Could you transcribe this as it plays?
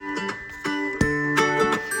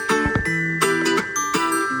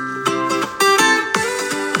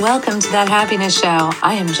Welcome to That Happiness Show.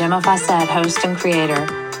 I am Gemma Fawcett, host and creator.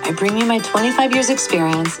 I bring you my 25 years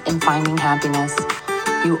experience in finding happiness.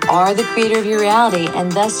 You are the creator of your reality,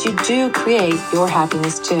 and thus you do create your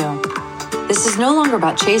happiness too. This is no longer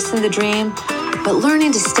about chasing the dream, but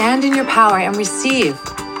learning to stand in your power and receive.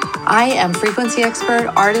 I am frequency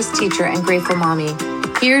expert, artist, teacher, and grateful mommy,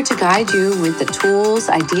 here to guide you with the tools,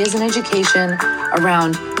 ideas, and education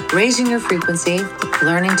around raising your frequency,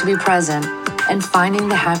 learning to be present, and finding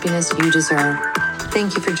the happiness you deserve.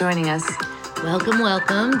 Thank you for joining us.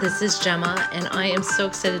 Welcome. This is Gemma, and I am so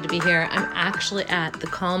excited to be here. I'm actually at the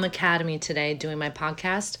Calm Academy today doing my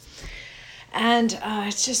podcast, and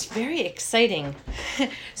it's just very exciting.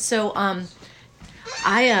 So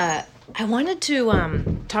I wanted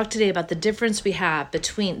to talk today about the difference we have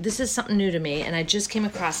between, this is something new to me, and I just came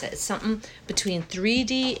across it. It's something between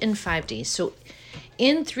 3D and 5D. So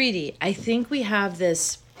in 3D, I think we have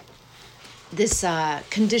this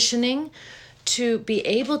conditioning to be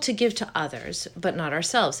able to give to others, but not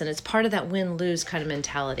ourselves. And it's part of that win-lose kind of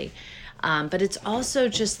mentality. But it's also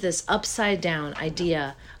just this upside down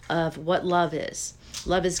idea of what love is.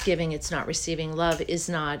 Love is giving, it's not receiving. Love is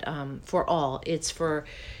not for all. It's for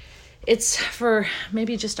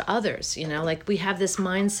maybe just others, like we have this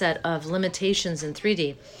mindset of limitations in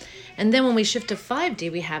 3D. And then when we shift to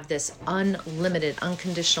 5D, we have this unlimited,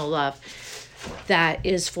 unconditional love that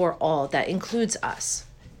is for all, that includes us.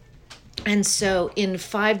 And so in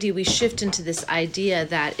 5D, we shift into this idea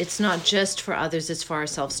that it's not just for others, it's for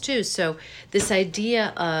ourselves too. So this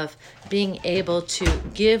idea of being able to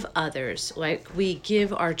give others, like we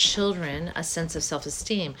give our children a sense of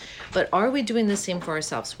self-esteem, but are we doing the same for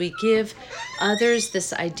ourselves? We give others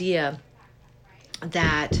this idea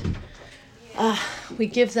that we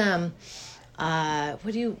give them,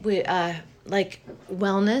 like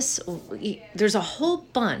wellness. There's a whole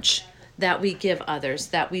bunch that we give others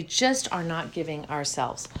that we just are not giving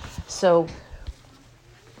ourselves. So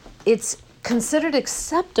it's considered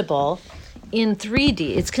acceptable in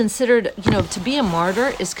 3D. It's considered, to be a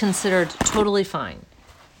martyr is considered totally fine.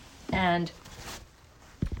 But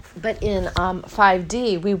in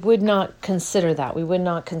 5D, we would not consider that. We would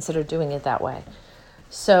not consider doing it that way.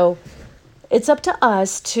 So it's up to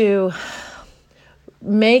us to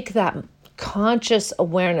make that conscious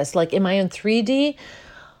awareness. Like, am I in 3D,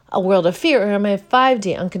 a world of fear, or am I in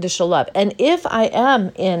 5D, unconditional love? And if I am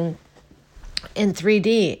in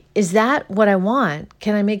 3D, is that what I want?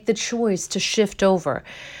 Can I make the choice to shift over?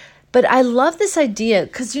 But I love this idea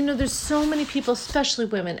because, there's so many people, especially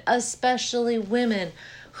women,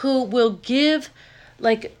 who will give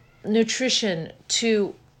like nutrition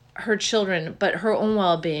to her children, but her own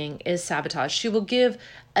well-being is sabotaged. She will give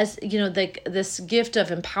as this gift of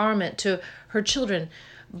empowerment to her children,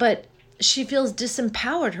 but she feels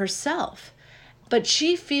disempowered herself. But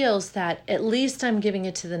she feels that at least I'm giving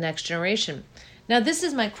it to the next generation. Now, this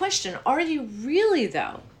is my question. Are you really,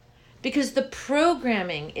 though? Because the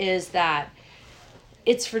programming is that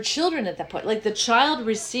it's for children at that point. Like, the child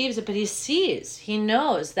receives it, but he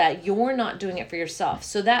knows that you're not doing it for yourself.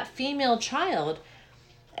 So that female child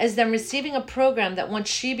is then receiving a program that once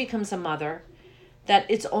she becomes a mother, that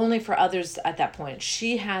it's only for others at that point.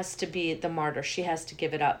 She has to be the martyr. She has to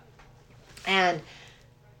give it up. And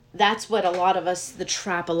that's what the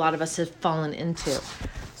trap a lot of us have fallen into.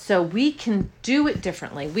 So we can do it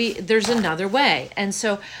differently. There's another way. And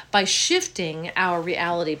so by shifting our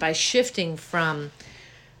reality, by shifting from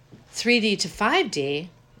 3D to 5D,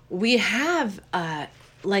 we have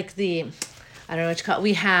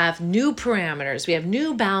we have new parameters, we have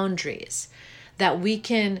new boundaries that we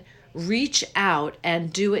can reach out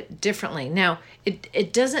and do it differently. Now,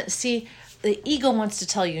 it doesn't the ego wants to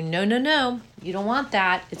tell you, no, you don't want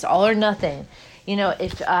that. It's all or nothing.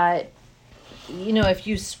 If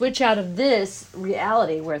you switch out of this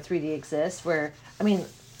reality where 3D exists, the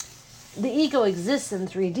ego exists in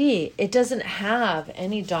 3D. It doesn't have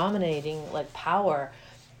any dominating power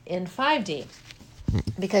in 5D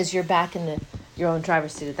because you're back in your own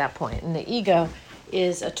driver's seat at that point. And the ego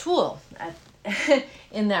is a tool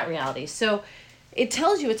in that reality. So it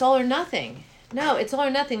tells you it's all or nothing. No, it's all or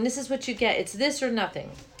nothing. This is what you get. It's this or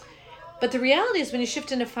nothing. But the reality is when you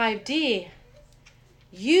shift into 5D,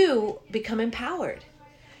 you become empowered.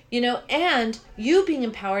 And you being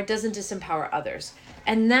empowered doesn't disempower others.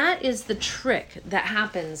 And that is the trick that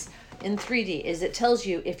happens in 3D, is it tells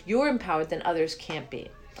you if you're empowered, then others can't be.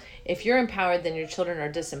 If you're empowered, then your children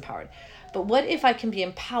are disempowered. But what if I can be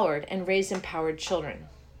empowered and raise empowered children?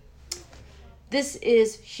 This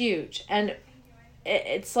is huge. And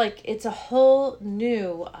it's a whole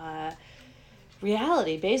new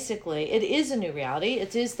reality, basically. It is a new reality.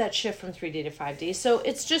 It is that shift from 3D to 5D. So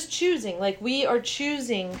it's just choosing. Like, we are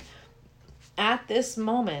choosing at this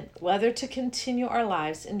moment whether to continue our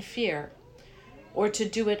lives in fear or to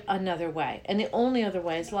do it another way. And the only other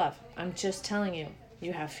way is love. I'm just telling you.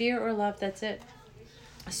 You have fear or love, that's it.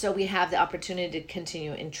 So we have the opportunity to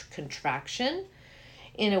continue in contraction,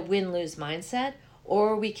 in a win-lose mindset,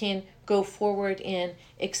 or we can go forward in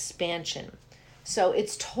expansion. So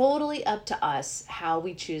it's totally up to us how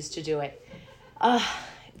we choose to do it.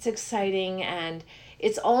 It's exciting, and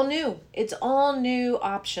it's all new. It's all new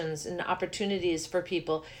options and opportunities for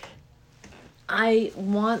people. I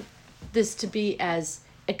want this to be as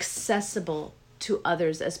accessible to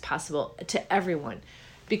others as possible, to everyone,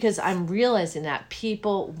 because I'm realizing that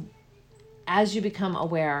people, as you become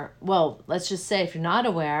aware, well, let's just say if you're not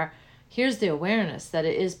aware, here's the awareness that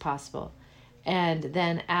it is possible. And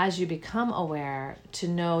then as you become aware, to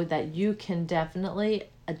know that you can definitely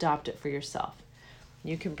adopt it for yourself.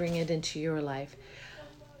 You can bring it into your life.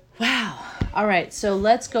 Wow. All right. So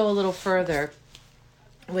let's go a little further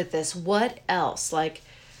with this. What else? What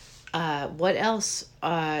else?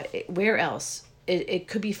 Where else? It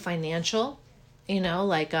could be financial,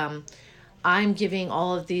 I'm giving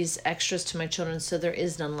all of these extras to my children, so there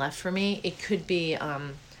is none left for me. It could be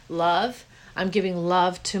love. I'm giving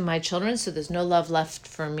love to my children, so there's no love left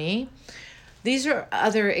for me. These are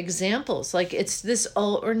other examples. Like, it's this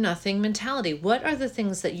all or nothing mentality. What are the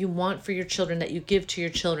things that you want for your children that you give to your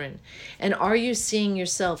children? And are you seeing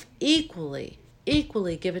yourself equally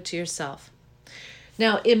give it to yourself?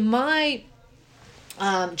 Now, in my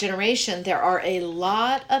generation, there are a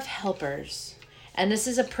lot of helpers, and this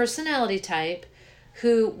is a personality type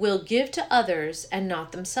who will give to others and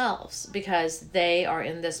not themselves, because they are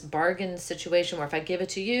in this bargain situation where if I give it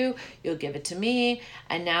to you, you'll give it to me.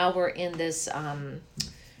 And now we're in this,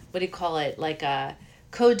 like a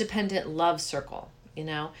codependent love circle,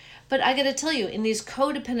 But I got to tell you, in these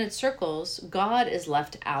codependent circles, God is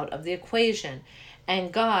left out of the equation.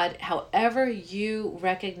 And God, however you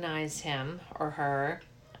recognize him or her,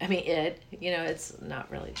 it's not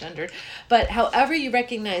really gendered, but however you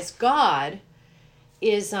recognize God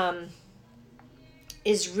is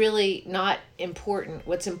really not important.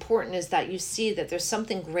 What's important is that you see that there's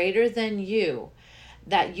something greater than you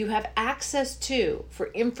that you have access to for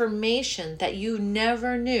information that you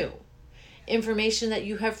never knew, information that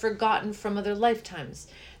you have forgotten from other lifetimes.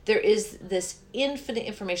 There is this infinite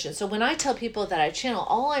information. So when I tell people that I channel,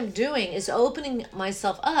 all I'm doing is opening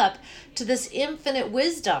myself up to this infinite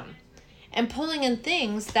wisdom and pulling in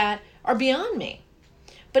things that are beyond me,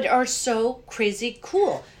 but are so crazy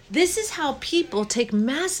cool. This is how people take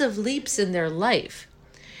massive leaps in their life.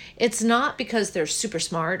 It's not because they're super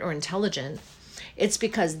smart or intelligent. It's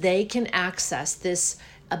because they can access this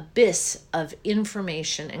abyss of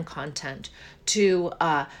information and content to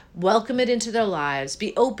welcome it into their lives,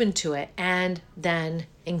 be open to it, and then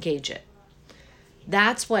engage it.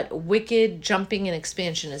 That's what wicked jumping and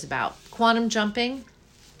expansion is about. Quantum jumping,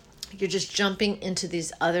 you're just jumping into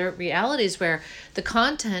these other realities where the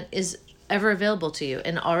content is ever available to you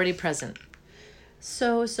and already present.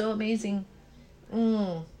 So amazing.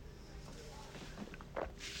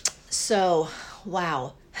 So,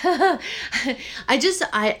 wow.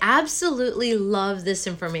 I absolutely love this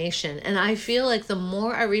information, and I feel like the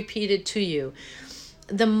more I repeat it to you,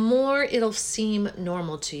 the more it'll seem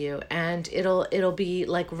normal to you, and it'll be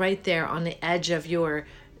like right there on the edge of your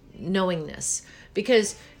knowingness,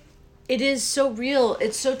 because it is so real.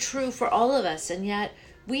 It's so true for all of us, and yet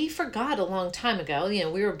we forgot a long time ago.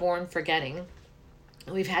 We were born forgetting.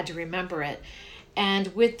 We've had to remember it.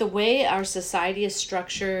 And with the way our society is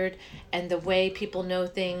structured and the way people know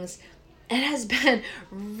things, it has been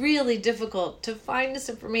really difficult to find this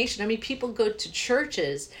information. I mean, people go to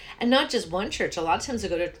churches, and not just one church. A lot of times they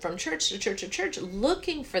go from church to church to church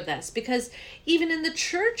looking for this, because even in the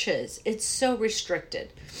churches, it's so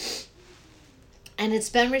restricted. And it's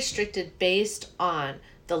been restricted based on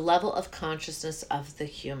the level of consciousness of the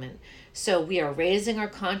human. So we are raising our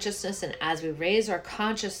consciousness, and as we raise our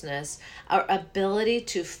consciousness, our ability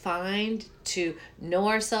to find, to know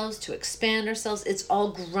ourselves, to expand ourselves, it's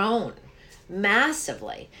all grown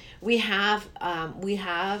massively. We have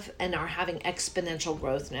and are having exponential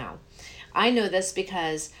growth now. I know this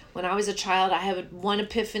because when I was a child, I had one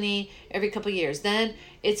epiphany every couple of years. Then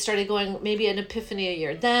it started going maybe an epiphany a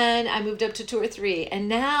year. Then I moved up to 2 or 3, and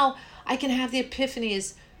now I can have the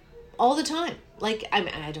epiphanies all the time. Like,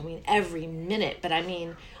 I don't mean every minute, but I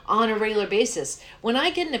mean on a regular basis. When I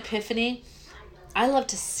get an epiphany, I love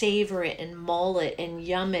to savor it and mull it and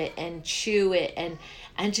yum it and chew it and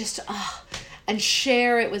just, and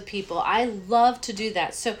share it with people. I love to do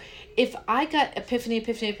that. So if I got epiphany,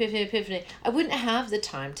 I wouldn't have the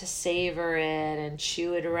time to savor it and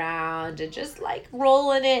chew it around and just like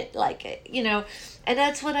roll in it, like, and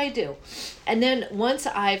that's what I do. And then once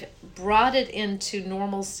I've brought it into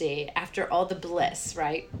normalcy after all the bliss,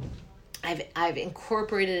 right? I've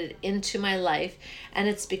incorporated it into my life and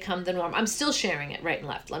it's become the norm. I'm still sharing it right and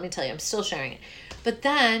left. Let me tell you, I'm still sharing it. But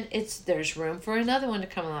then there's room for another one to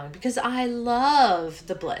come along because I love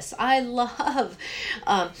the bliss. I love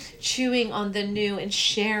chewing on the new and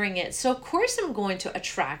sharing it. So of course I'm going to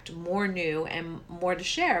attract more new and more to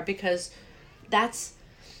share because that's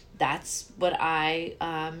what I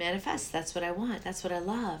manifest. That's what I want. That's what I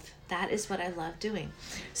love. That is what I love doing.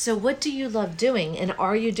 So what do you love doing, and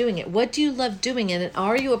are you doing it? What do you love doing, and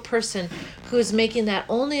are you a person who is making that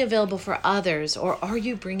only available for others, or are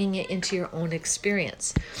you bringing it into your own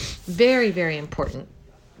experience? Very, very important.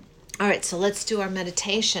 All right, so let's do our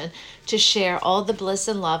meditation to share all the bliss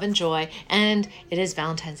and love and joy. And it is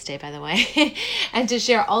Valentine's Day, by the way. And to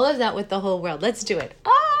share all of that with the whole world. Let's do it.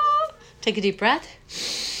 Take a deep breath.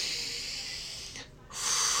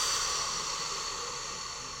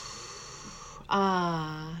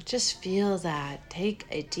 Just feel that. Take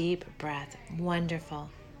a deep breath. Wonderful.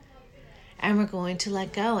 And we're going to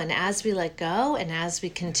let go. And as we let go, and as we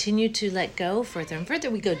continue to let go further and further,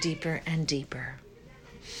 we go deeper and deeper.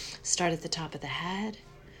 Start at the top of the head.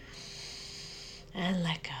 And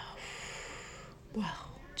let go.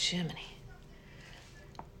 Whoa, Jiminy.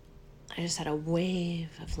 I just had a wave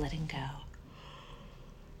of letting go.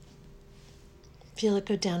 Feel it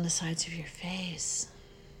go down the sides of your face.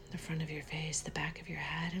 The front of your face, the back of your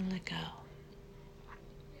head, and let go.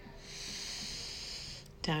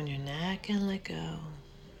 Down your neck and let go.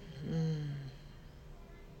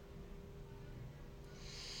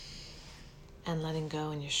 And letting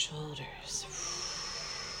go in your shoulders.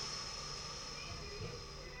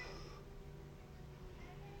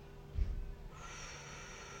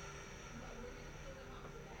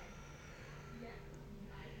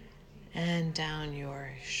 And down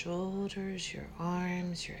your shoulders, your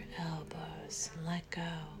arms, your elbows. Let go.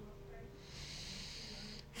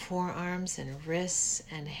 Forearms and wrists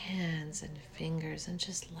and hands and fingers. And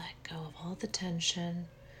just let go of all the tension,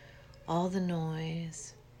 all the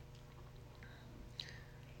noise,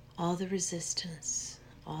 all the resistance,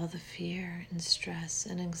 all the fear and stress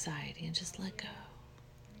and anxiety. And just let go.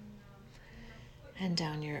 And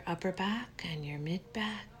down your upper back and your mid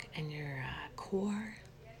back and your core.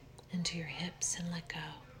 Into your hips and let go.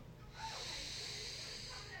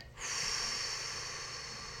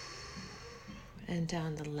 And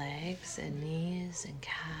down the legs and knees and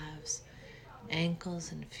calves,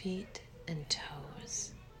 ankles and feet and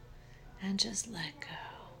toes. And just let go.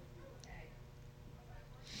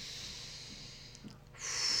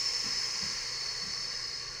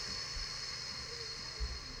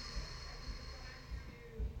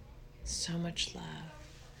 So much love.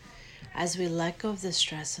 As we let go of the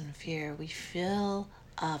stress and fear, we fill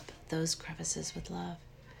up those crevices with love.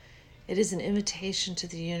 It is an invitation to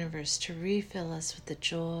the universe to refill us with the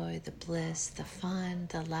joy, the bliss, the fun,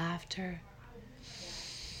 the laughter.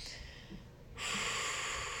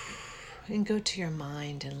 And go to your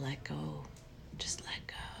mind and let go. Just let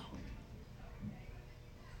go.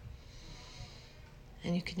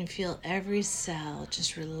 And you can feel every cell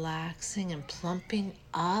just relaxing and plumping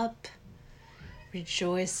up.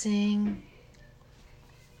 Rejoicing,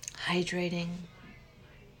 hydrating.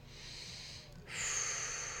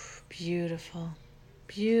 Beautiful,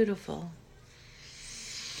 beautiful.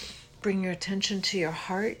 Bring your attention to your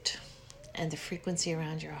heart and the frequency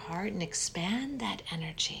around your heart and expand that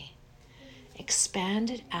energy. Expand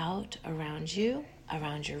it out around you,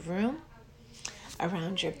 around your room,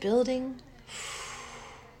 around your building,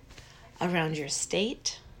 around your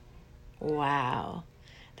state. Wow.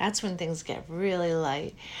 That's when things get really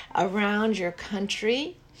light. Around your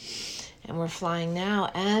country, and we're flying now,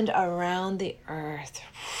 and around the earth.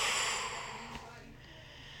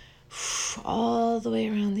 All the way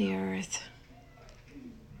around the earth.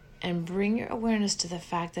 And bring your awareness to the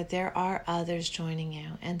fact that there are others joining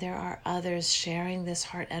you, and there are others sharing this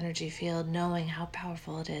heart energy field, knowing how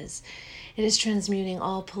powerful it is. It is transmuting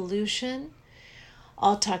all pollution,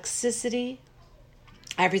 all toxicity,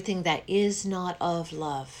 everything that is not of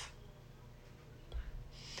love.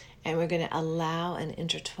 And we're going to allow and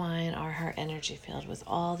intertwine our heart energy field with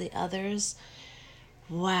all the others.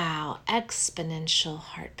 Wow, exponential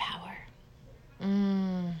heart power.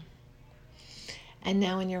 And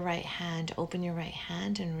now in your right hand, open your right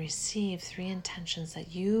hand and receive 3 intentions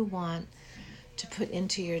that you want to put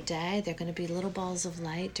into your day. They're going to be little balls of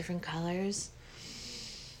light, different colors.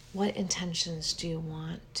 What intentions do you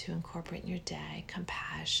want to incorporate in your day?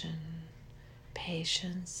 Compassion,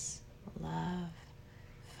 patience, love,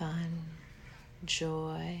 fun,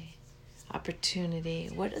 joy, opportunity.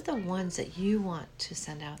 What are the ones that you want to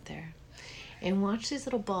send out there? And watch these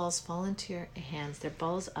little balls fall into your hands. They're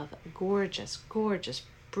balls of gorgeous, gorgeous,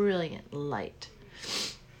 brilliant light.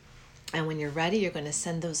 And when you're ready, you're going to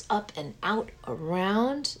send those up and out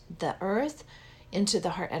around the earth into the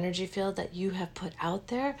heart energy field that you have put out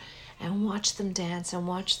there, and watch them dance and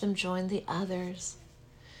watch them join the others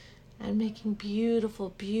and making beautiful,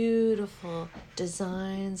 beautiful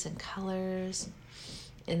designs and colors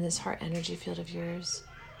in this heart energy field of yours.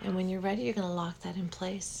 And when you're ready, you're going to lock that in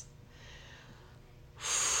place.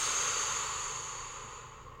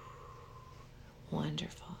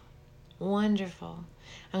 Wonderful. Wonderful.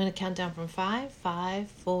 I'm going to count down from 5,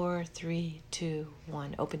 5, 4, 3, 2,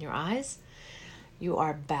 1. Open your eyes. You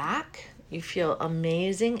are back. You feel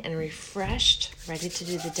amazing and refreshed, ready to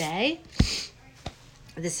do the day.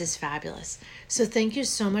 This is fabulous. So thank you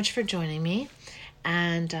so much for joining me.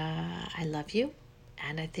 And I love you.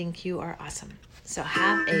 And I think you are awesome. So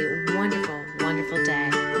have a wonderful, wonderful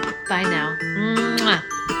day. Bye now. Mwah.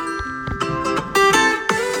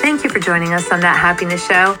 Thank you for joining us on That Happiness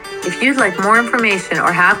Show. If you'd like more information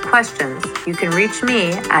or have questions, you can reach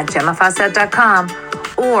me at GemmaFawcett.com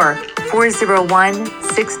or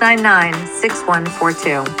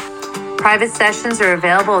 401-699-6142. Private sessions are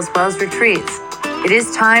available as well as retreats. It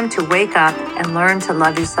is time to wake up and learn to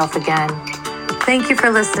love yourself again. Thank you for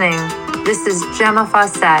listening. This is Gemma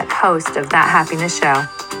Fawcett, host of That Happiness Show.